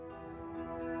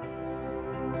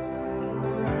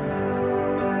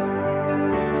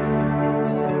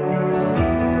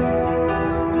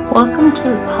Welcome to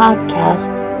the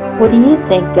podcast, What Do You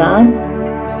Think, God?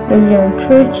 Where you're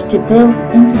encouraged to build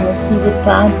intimacy with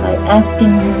God by asking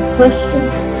Him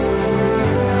questions.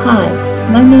 Hi,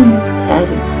 my name is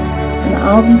Patty, and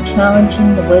I'll be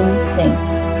challenging the way you think.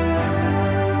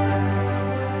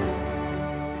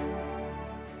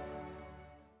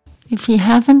 If you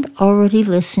haven't already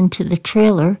listened to the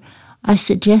trailer, I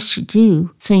suggest you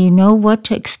do, so you know what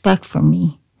to expect from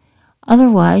me.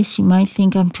 Otherwise, you might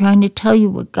think I'm trying to tell you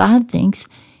what God thinks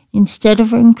instead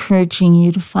of encouraging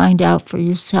you to find out for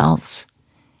yourselves.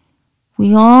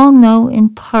 We all know in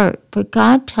part, but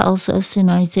God tells us in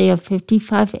Isaiah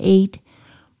 55:8,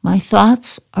 "My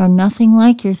thoughts are nothing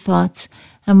like your thoughts,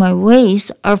 and my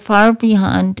ways are far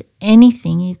beyond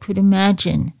anything you could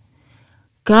imagine."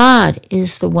 God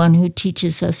is the one who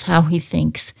teaches us how He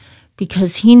thinks,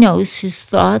 because He knows His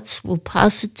thoughts will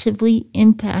positively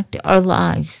impact our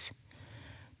lives.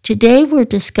 Today we're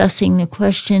discussing the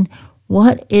question,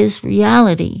 what is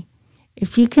reality?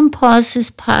 If you can pause this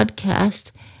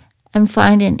podcast and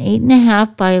find an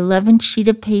 8.5 by 11 sheet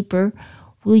of paper,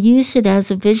 we'll use it as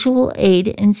a visual aid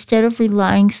instead of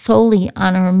relying solely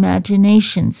on our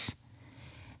imaginations.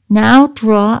 Now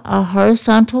draw a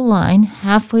horizontal line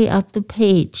halfway up the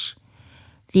page.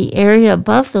 The area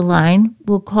above the line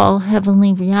we'll call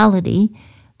heavenly reality,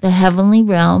 the heavenly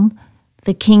realm,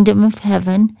 the kingdom of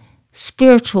heaven,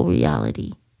 spiritual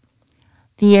reality.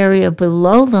 The area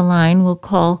below the line we'll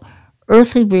call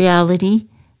earthly reality,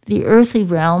 the earthly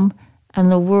realm,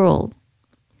 and the world.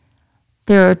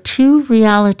 There are two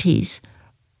realities,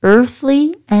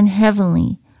 earthly and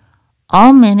heavenly.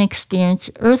 All men experience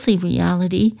earthly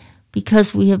reality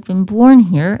because we have been born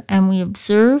here and we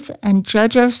observe and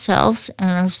judge ourselves and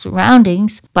our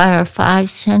surroundings by our five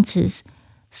senses: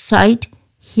 sight,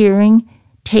 hearing,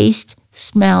 taste,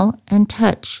 smell, and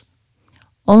touch.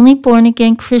 Only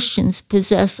born-again Christians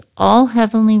possess all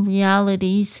heavenly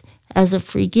realities as a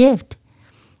free gift.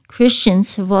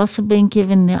 Christians have also been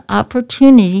given the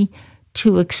opportunity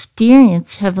to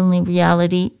experience heavenly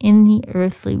reality in the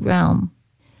earthly realm.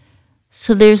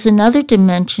 So there's another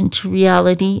dimension to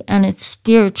reality, and it's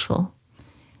spiritual.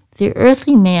 The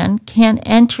earthly man can't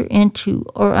enter into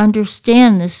or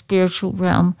understand the spiritual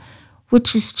realm,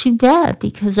 which is too bad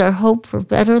because our hope for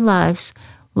better lives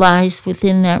lies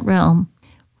within that realm.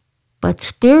 But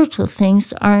spiritual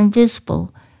things are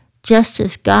invisible, just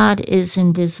as God is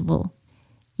invisible.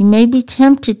 You may be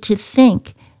tempted to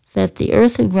think that the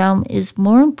earthly realm is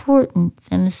more important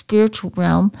than the spiritual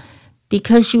realm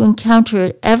because you encounter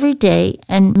it every day,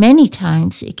 and many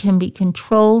times it can be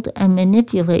controlled and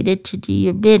manipulated to do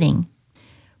your bidding.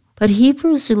 But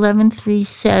Hebrews 11:3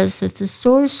 says that the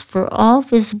source for all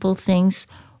visible things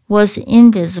was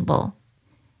invisible.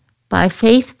 By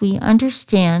faith we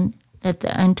understand that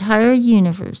the entire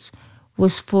universe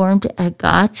was formed at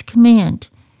God's command,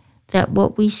 that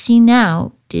what we see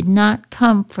now did not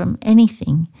come from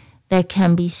anything that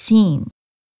can be seen.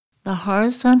 The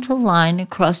horizontal line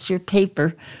across your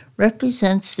paper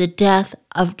represents the death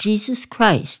of Jesus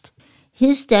Christ.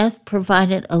 His death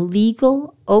provided a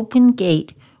legal, open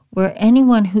gate where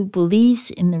anyone who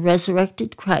believes in the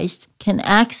resurrected Christ can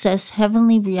access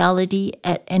heavenly reality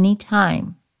at any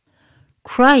time.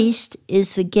 Christ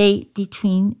is the gate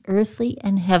between earthly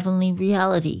and heavenly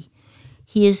reality.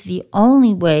 He is the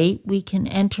only way we can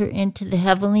enter into the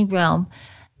heavenly realm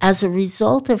as a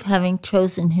result of having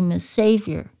chosen Him as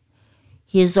Savior.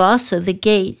 He is also the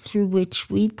gate through which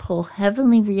we pull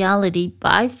heavenly reality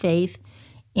by faith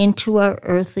into our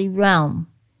earthly realm.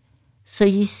 So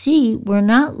you see, we're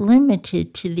not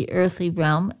limited to the earthly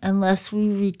realm unless we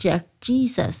reject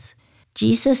Jesus.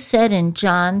 Jesus said in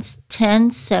John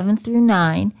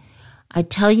 10:7-9, "I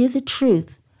tell you the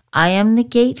truth, I am the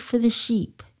gate for the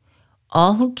sheep.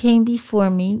 All who came before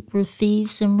me were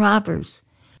thieves and robbers,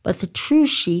 but the true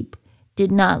sheep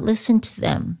did not listen to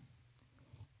them.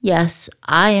 Yes,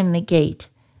 I am the gate.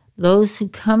 Those who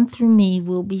come through me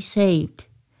will be saved.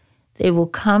 They will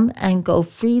come and go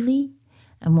freely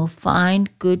and will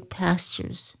find good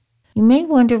pastures." You may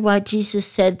wonder why Jesus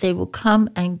said they will come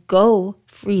and go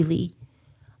freely.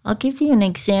 I'll give you an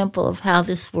example of how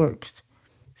this works.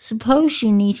 Suppose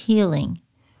you need healing.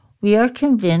 We are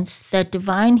convinced that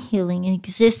divine healing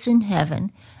exists in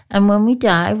heaven, and when we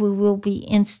die, we will be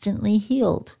instantly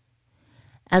healed.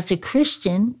 As a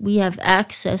Christian, we have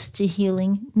access to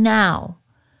healing now.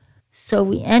 So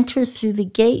we enter through the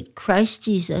gate, Christ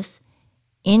Jesus,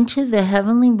 into the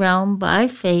heavenly realm by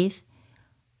faith,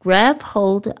 grab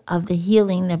hold of the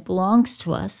healing that belongs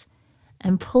to us,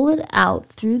 and pull it out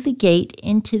through the gate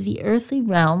into the earthly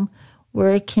realm where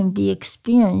it can be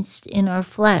experienced in our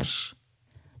flesh.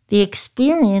 The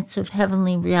experience of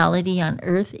heavenly reality on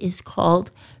earth is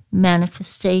called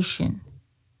manifestation.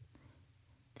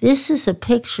 This is a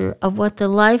picture of what the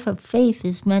life of faith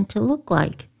is meant to look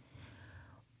like.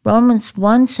 Romans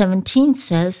 1:17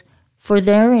 says, "For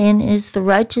therein is the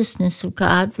righteousness of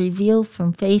God revealed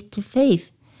from faith to faith,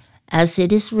 as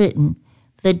it is written,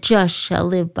 the just shall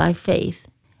live by faith."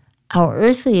 Our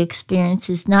earthly experience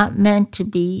is not meant to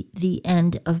be the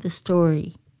end of the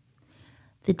story.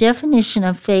 The definition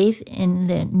of faith in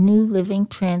the New Living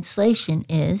Translation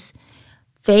is,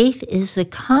 faith is the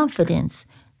confidence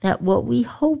that what we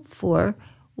hope for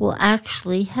will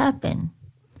actually happen.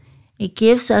 It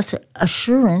gives us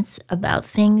assurance about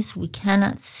things we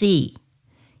cannot see.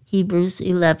 Hebrews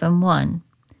 11:1.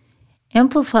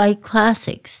 Amplified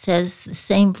Classic says the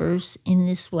same verse in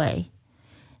this way.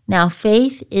 Now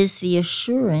faith is the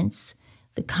assurance,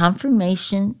 the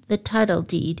confirmation, the title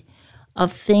deed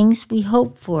of things we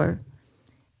hope for,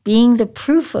 being the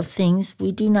proof of things we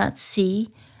do not see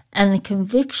and the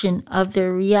conviction of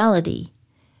their reality.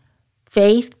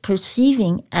 Faith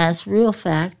perceiving as real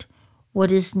fact what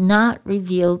is not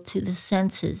revealed to the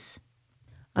senses.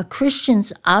 A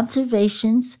Christian's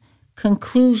observations,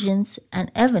 conclusions,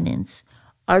 and evidence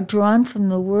are drawn from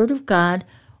the Word of God,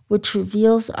 which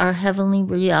reveals our heavenly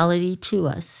reality to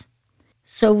us.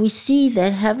 So we see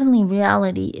that heavenly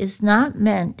reality is not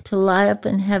meant to lie up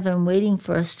in heaven waiting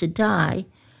for us to die,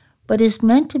 but is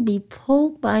meant to be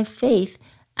pulled by faith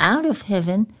out of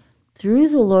heaven through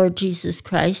the Lord Jesus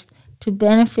Christ to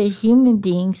benefit human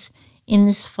beings in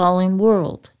this fallen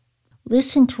world.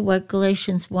 Listen to what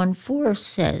Galatians 1:4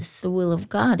 says the will of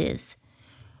God is,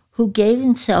 who gave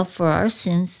himself for our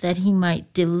sins that he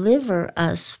might deliver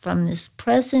us from this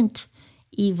present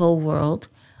evil world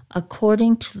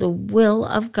according to the will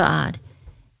of God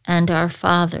and our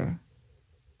Father.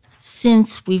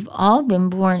 Since we've all been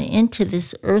born into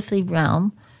this earthly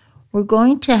realm, we're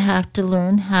going to have to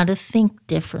learn how to think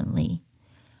differently.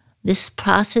 This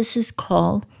process is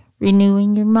called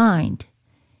renewing your mind.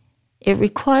 It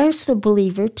requires the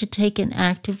believer to take an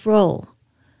active role.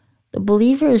 The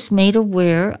believer is made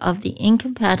aware of the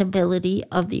incompatibility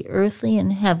of the earthly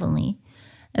and heavenly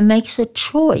and makes a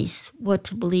choice what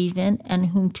to believe in and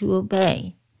whom to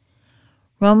obey.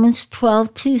 Romans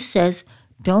 12:2 says,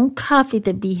 "Don't copy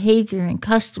the behavior and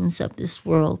customs of this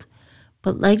world,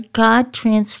 but let God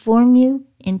transform you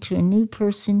into a new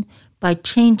person by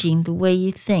changing the way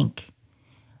you think.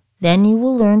 Then you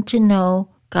will learn to know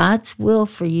God's will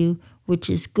for you, which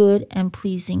is good and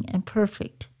pleasing and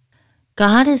perfect."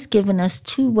 God has given us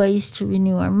two ways to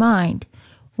renew our mind.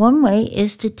 One way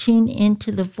is to tune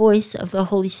into the voice of the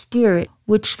Holy Spirit,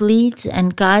 which leads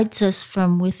and guides us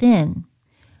from within.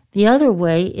 The other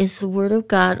way is the Word of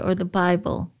God or the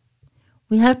Bible.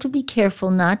 We have to be careful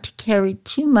not to carry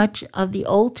too much of the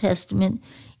Old Testament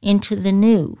into the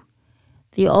New.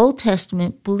 The Old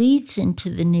Testament bleeds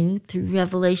into the New through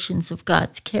revelations of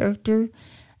God's character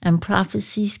and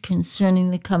prophecies concerning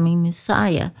the coming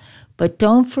Messiah. But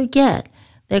don't forget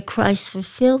that Christ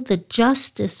fulfilled the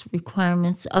justice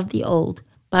requirements of the Old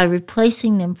by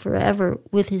replacing them forever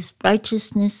with his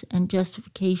righteousness and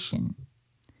justification.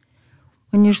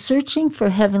 When you're searching for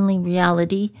heavenly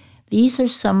reality, these are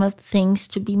some of the things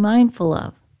to be mindful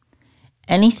of.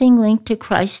 Anything linked to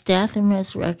Christ's death and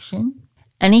resurrection,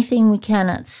 anything we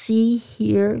cannot see,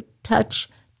 hear, touch,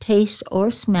 taste,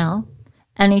 or smell,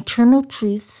 and eternal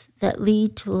truths that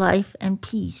lead to life and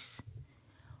peace.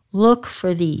 Look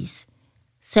for these.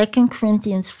 2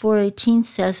 Corinthians 4:18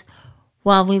 says,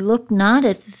 "While we look not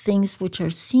at the things which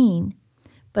are seen,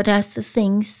 but at the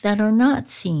things that are not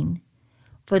seen.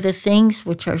 For the things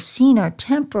which are seen are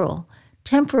temporal,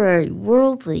 temporary,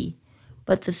 worldly,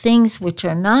 but the things which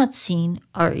are not seen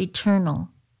are eternal."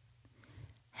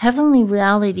 Heavenly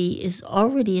reality is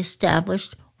already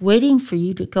established, waiting for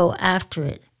you to go after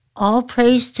it. All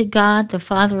praise to God, the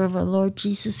Father of our Lord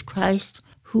Jesus Christ,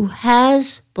 who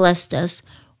has blessed us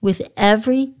with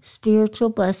every spiritual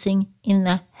blessing in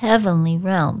the heavenly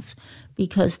realms,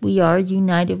 because we are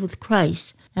united with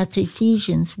Christ. That's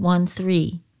Ephesians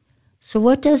 1:3. So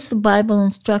what does the Bible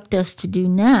instruct us to do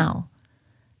now?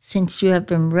 Since you have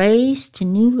been raised to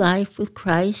new life with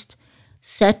Christ,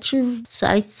 set your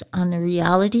sights on the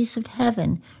realities of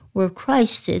heaven, where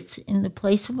Christ sits in the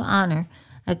place of honor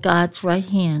at God's right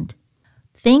hand.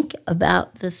 Think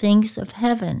about the things of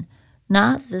heaven,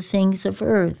 not the things of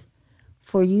earth.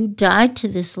 For you died to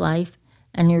this life,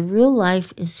 and your real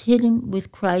life is hidden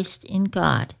with Christ in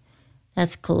God.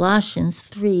 That's Colossians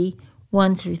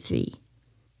 3:1-3.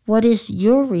 What is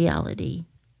your reality?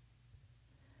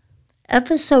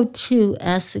 Episode 2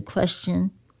 asks the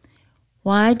question,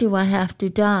 why do I have to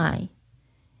die?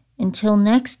 Until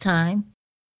next time,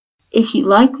 if you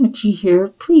like what you hear,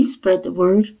 please spread the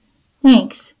word.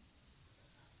 Thanks.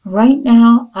 Right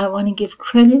now, I want to give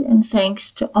credit and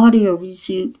thanks to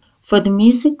Audiorezout for the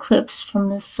music clips from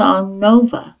the song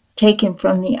Nova, taken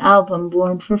from the album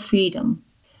Born for Freedom.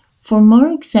 For more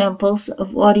examples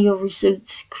of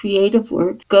Audiorezout's creative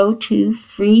work, go to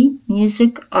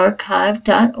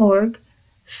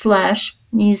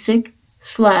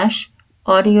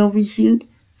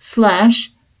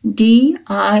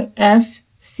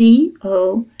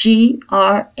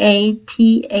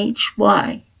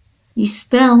You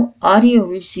spell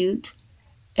Audiorezout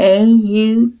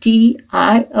AUDIOREZOUT.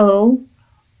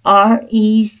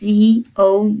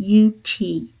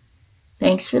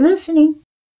 Thanks for listening.